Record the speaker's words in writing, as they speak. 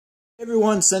Hey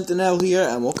everyone, Sentinel here,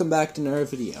 and welcome back to another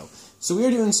video. So we are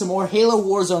doing some more Halo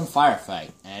Warzone firefight,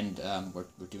 and we're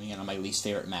doing it on my least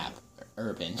favorite map,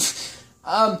 Urban.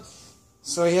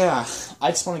 So yeah, I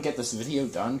just want to get this video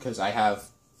done because I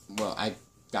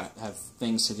gotta have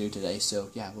things to do today.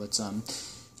 So yeah, let's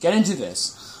get into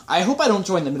this. I hope I don't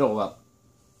join the middle of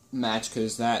a match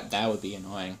because that would be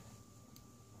annoying.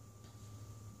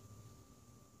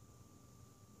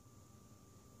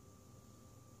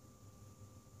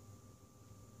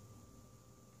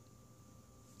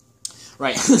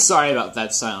 Right, sorry about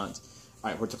that silence.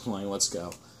 Alright, we're deploying, let's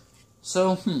go.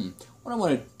 So, what I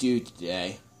want to do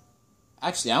today...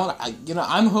 Actually,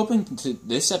 I'm hoping to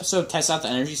this episode test out the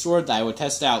energy sword that I would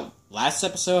test out last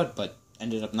episode, but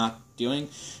ended up not doing,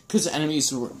 because the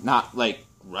enemies were not,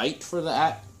 right for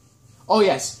that. Oh,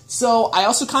 yes, so I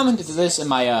also commented to this in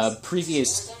my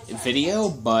previous video,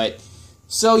 but...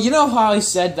 So, you know how I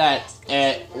said that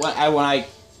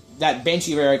that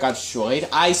Banshee Rare got destroyed?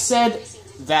 I said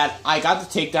that I got the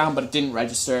takedown, but it didn't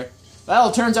register. Well,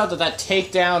 it turns out that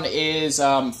takedown is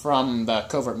from the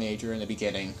Covert Major in the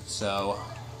beginning. So,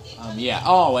 yeah.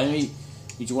 Oh, and we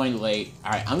joined late.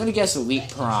 Alright, I'm gonna guess Elite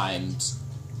Primes.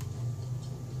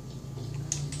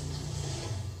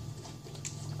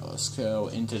 Let's go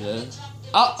into the...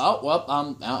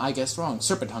 I guessed wrong.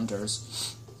 Serpent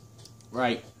Hunters.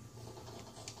 Right.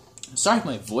 Sorry if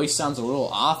my voice sounds a little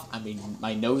off. I mean,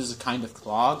 my nose is kind of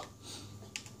clogged.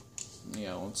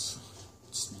 Yeah, let's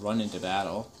run into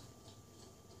battle.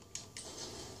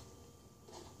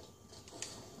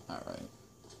 Alright.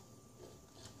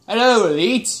 Hello,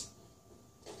 Elite!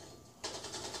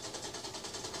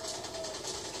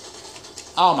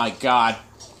 Oh my god.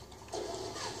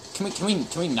 Can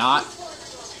we not?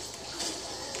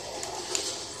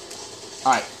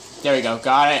 Alright, there we go,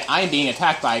 got it. I am being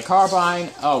attacked by a carbine.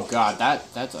 Oh god,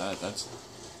 that's...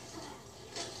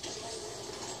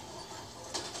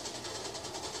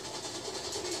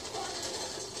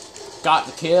 Got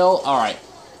the kill. Alright.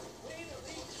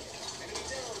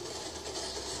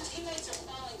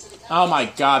 Oh my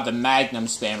god, the Magnum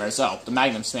spammers. Oh, the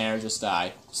Magnum spammer just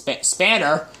died.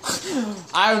 Spanner?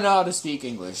 I don't know how to speak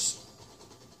English.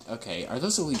 Okay, are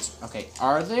those elites? Okay,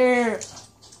 are there...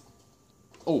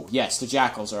 Oh, yes, the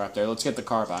jackals are up there. Let's get the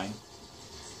carbine.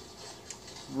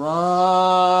 Run!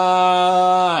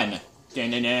 I'm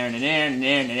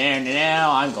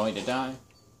going to die.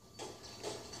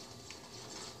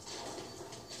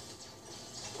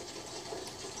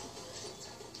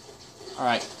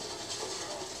 Alright.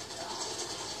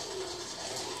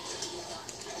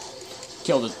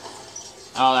 Killed it.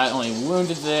 Oh, that only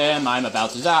wounded them. I'm about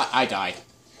to die. I died.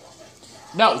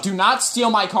 No, do not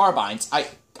steal my carbines.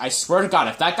 I swear to God,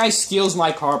 if that guy steals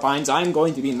my carbines, I'm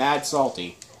going to be mad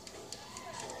salty.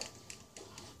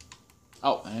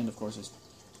 Oh, and of course there's...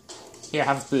 Here,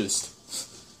 have a boost.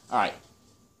 Alright.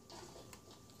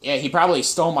 Yeah, he probably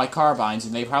stole my carbines,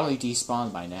 and they probably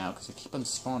despawned by now, because they keep on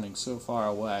spawning so far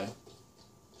away.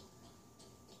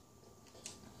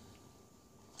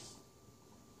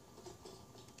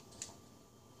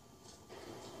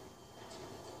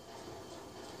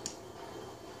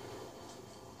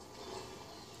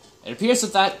 It appears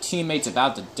that teammate's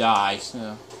about to die,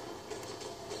 so...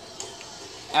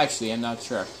 Actually, I'm not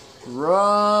sure.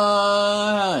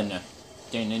 Run!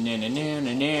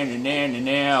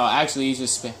 Actually, he's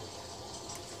just...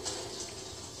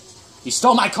 He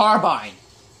stole my carbine!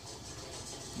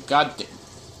 God damn.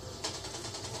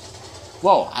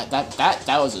 Whoa, that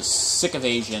was a sick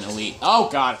evasion, Elite. Oh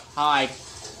god, hide.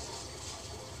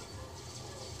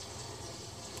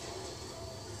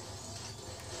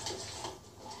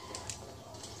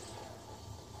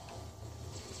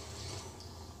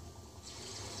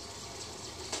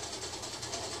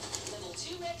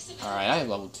 Alright, I have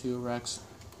level 2 Rex.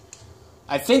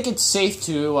 I think it's safe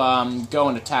to go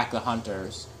and attack the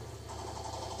hunters.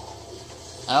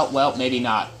 Oh, well, maybe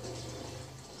not.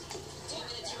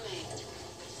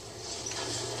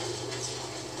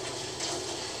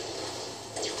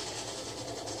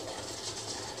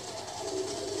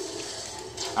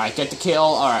 Alright, get the kill.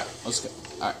 Alright, let's go.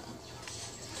 Alright.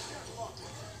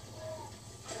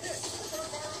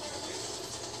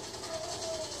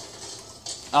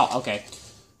 Oh, okay.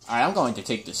 Alright, I'm going to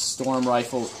take the storm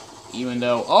rifle, even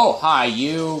though... Oh, hi,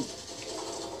 you...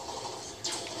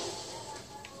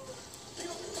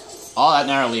 Oh, that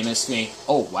narrowly missed me.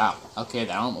 Oh, wow. Okay,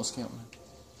 that almost killed me.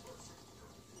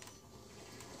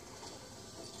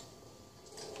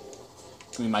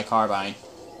 Give me my carbine.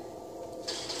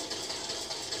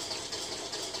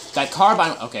 That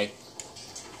carbine... Okay.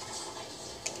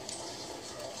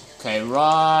 Okay,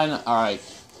 run. Alright.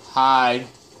 Hide.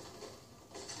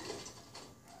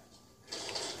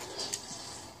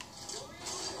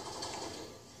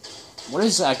 What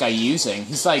is that guy using?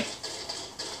 He's like...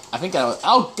 I think that...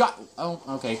 Oh, God! Oh,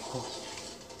 okay, cool.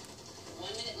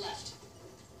 1 minute left.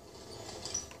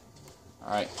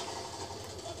 Alright.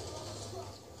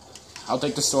 I'll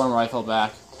take the storm rifle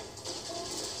back.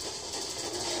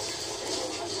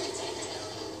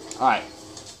 Alright.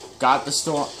 Got the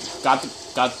storm... Got the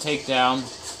takedown.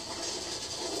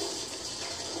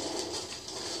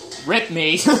 Rip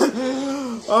me!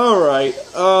 Alright.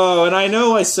 Oh, and I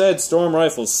know I said storm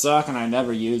rifles suck and I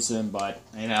never use them, but,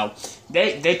 you know,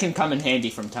 they can come in handy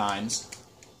from times.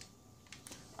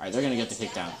 Alright, they're gonna get the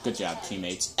takedown. Good job,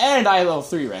 teammates. And I level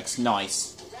 3 Rex.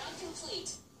 Nice.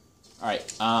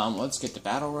 Alright, let's get the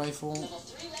battle rifle. Level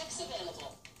 3 Rex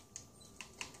available.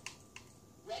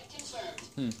 Rec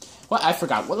confirmed. Well, I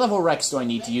forgot. What level Rex do I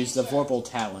need to use the verbal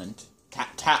talent?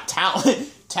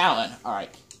 Talent.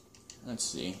 Alright. Let's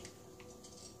see.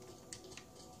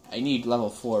 I need level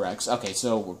 4 Rex. Okay,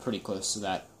 so we're pretty close to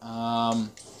that.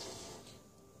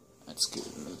 Let's go.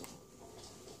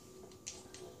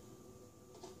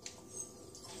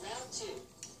 Round 2.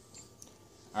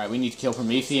 Alright, we need to kill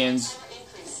Prometheans.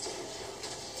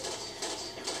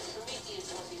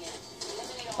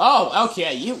 Oh,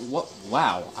 okay, you,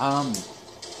 wow,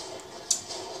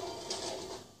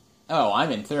 oh,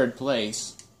 I'm in 3rd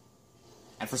place.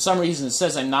 And for some reason it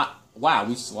says I'm not, wow,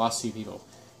 we just lost 2 people.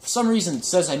 For some reason it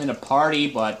says I'm in a party,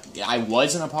 but I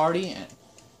was in a party, and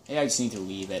maybe I just need to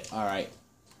leave it. Alright,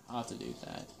 I'll have to do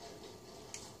that.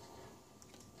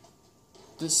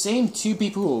 The same 2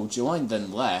 people who joined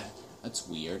then left. That's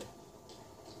weird.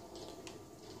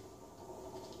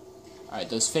 Alright,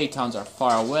 those Phaetons are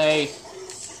far away.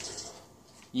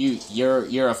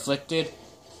 You're afflicted?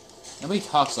 Nobody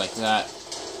talks like that.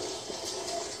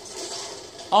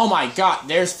 Oh my God,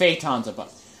 there's Phaetons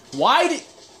above. Why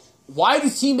do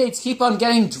teammates keep on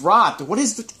getting dropped? What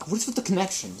is with the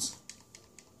connections?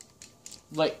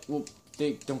 Like, well,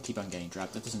 they don't keep on getting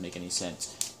dropped. That doesn't make any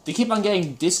sense. They keep on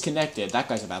getting disconnected. That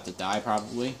guy's about to die,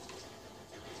 probably.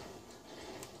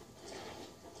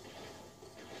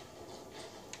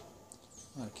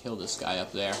 I'm gonna kill this guy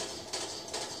up there.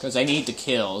 Because I need the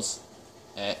kills.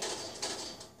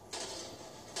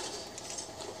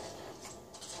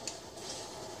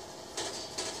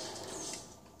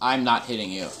 I'm not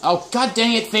hitting you. Oh, god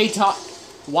dang it, Phaeton!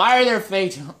 Why are there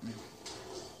Phaeton?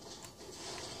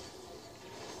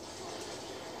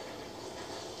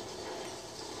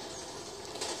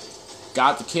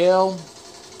 Got the kill.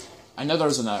 I know there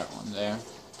was another one there.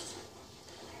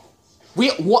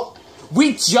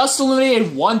 We just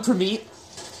eliminated 1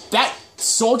 Prometheus. That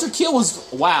soldier kill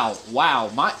was... Wow.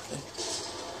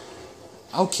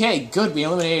 Okay, good. We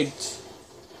eliminated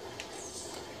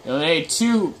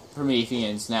 2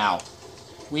 Prometheans now.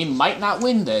 We might not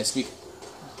win this.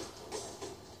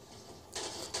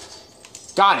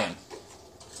 Got him.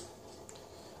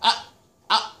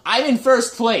 I'm in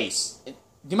 1st place.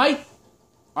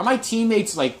 Are my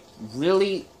teammates, like,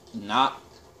 really not...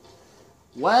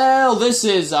 Well, this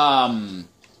is,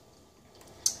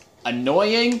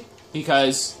 annoying,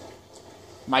 because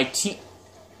my team...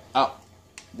 Oh,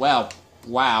 well,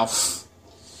 wow.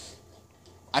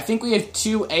 I think we have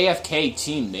 2 AFK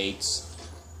teammates.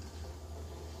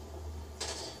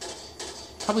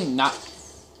 Probably not...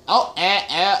 Oh,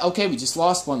 okay, we just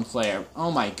lost 1 player.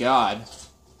 Oh my god.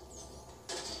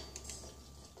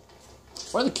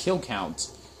 What are the kill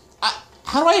counts?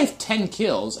 How do I have 10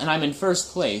 kills, and I'm in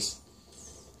 1st place?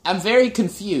 I'm very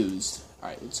confused.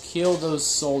 Alright, let's kill those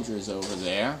soldiers over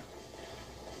there.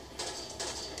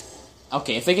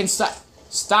 Okay, if they can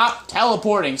stop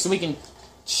teleporting so we can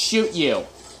shoot you.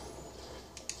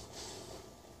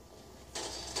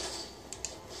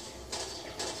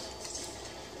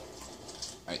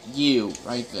 Alright, you,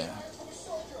 right there.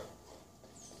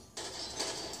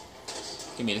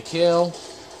 Give me the kill.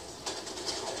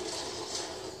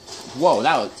 Whoa,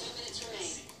 that was...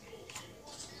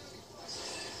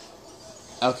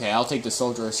 Okay, I'll take the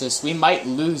soldier assist. We might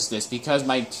lose this because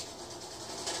my...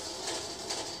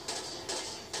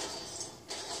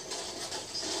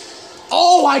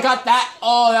 Oh, I got that!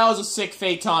 Oh, that was a sick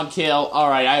Phaeton kill.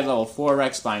 Alright, I have level 4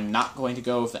 Rex, but I'm not going to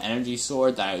go with the energy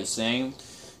sword that I was saying.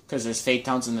 Because there's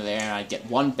Phaetons in there, and I'd get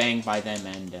 1 bang by them,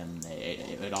 and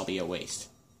it would all be a waste.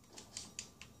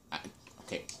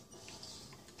 Okay.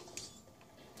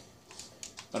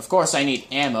 But of course I need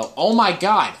ammo. Oh my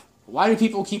god! Why do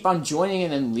people keep on joining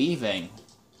and then leaving?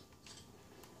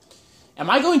 Am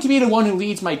I going to be the one who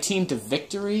leads my team to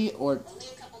victory, or...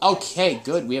 Okay,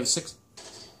 good, we have 6...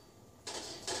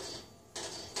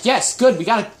 Yes, good, we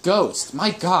got a ghost.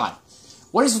 My god.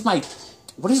 What is with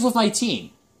my team?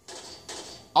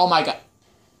 Oh my god.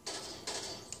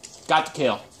 Got the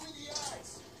kill.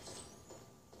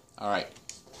 Alright.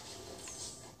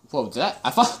 Whoa, did that? I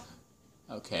thought...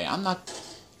 Okay, I'm not...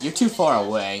 You're too far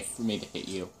away for me to hit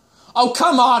you. Oh,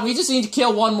 come on! We just need to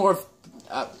kill one more...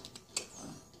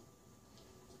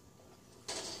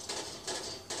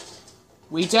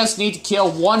 We just need to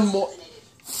kill one more...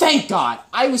 Thank God!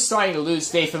 I was starting to lose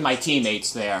faith in my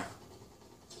teammates there.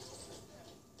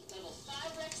 Level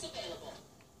 5 Rex available.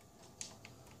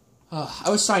 I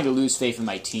was starting to lose faith in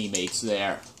my teammates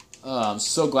there. I'm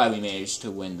so glad we managed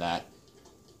to win that.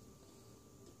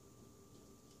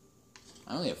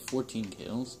 I only have 14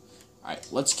 kills. Alright,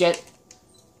 let's get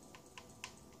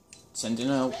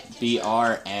Sentinel,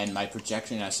 BR, and my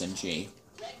projection SMG.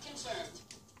 Red confirmed.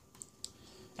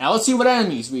 Now let's see what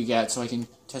enemies we get so I can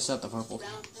test out the purple.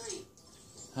 Round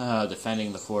 3.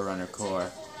 Defending the Forerunner core.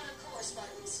 Forerunner core,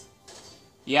 Spartans.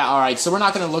 Yeah, alright, so we're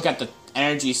not going to look at the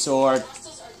energy sword.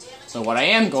 Hostiles are damaging. So what I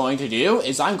am going to do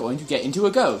is I'm going to get into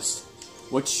a ghost.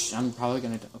 Which I'm probably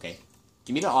going to do. Okay,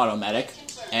 give me the auto-medic.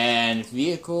 And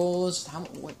vehicles,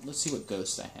 let's see what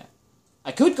ghosts I have.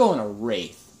 I could go in a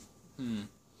Wraith.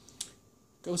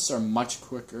 Ghosts are much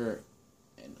quicker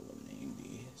and eliminating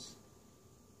these.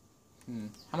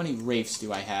 How many Wraiths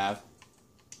do I have?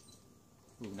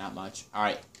 Ooh, not much.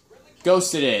 Alright.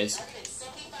 Ghost it is. Target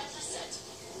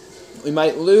 75%. We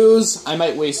might lose. I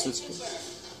might waste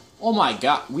this. Oh my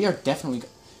god. We are definitely...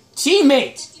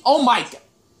 Teammates! Oh my god.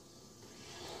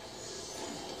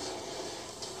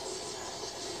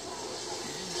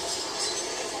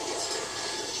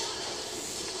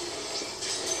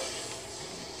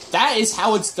 That is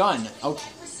how it's done. Okay.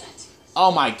 5%.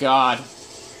 Oh my god. Target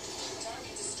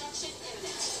destruction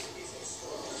imminent.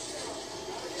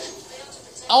 Fail to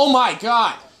protect. Oh my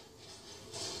god.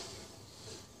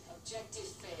 Objective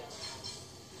failed.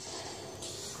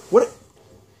 What?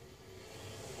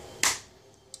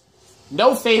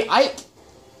 No faith.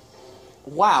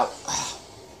 Wow.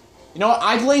 You know what?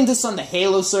 I blame this on the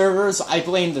Halo servers. I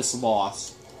blame this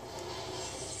loss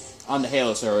on the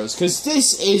Halo servers, because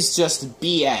this is just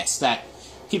BS that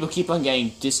people keep on getting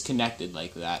disconnected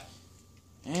like that.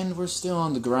 And we're still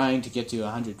on the grind to get to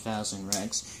 100,000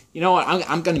 ranks. You know what?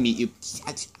 I'm gonna meet you.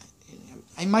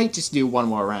 I might just do one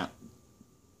more round.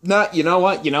 No, you know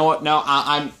what? No,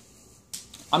 I'm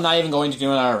not even going to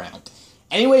do another round.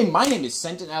 Anyway, my name is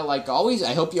Sentinel, like always.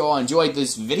 I hope you all enjoyed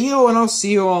this video, and I'll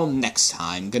see you all next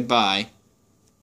time. Goodbye.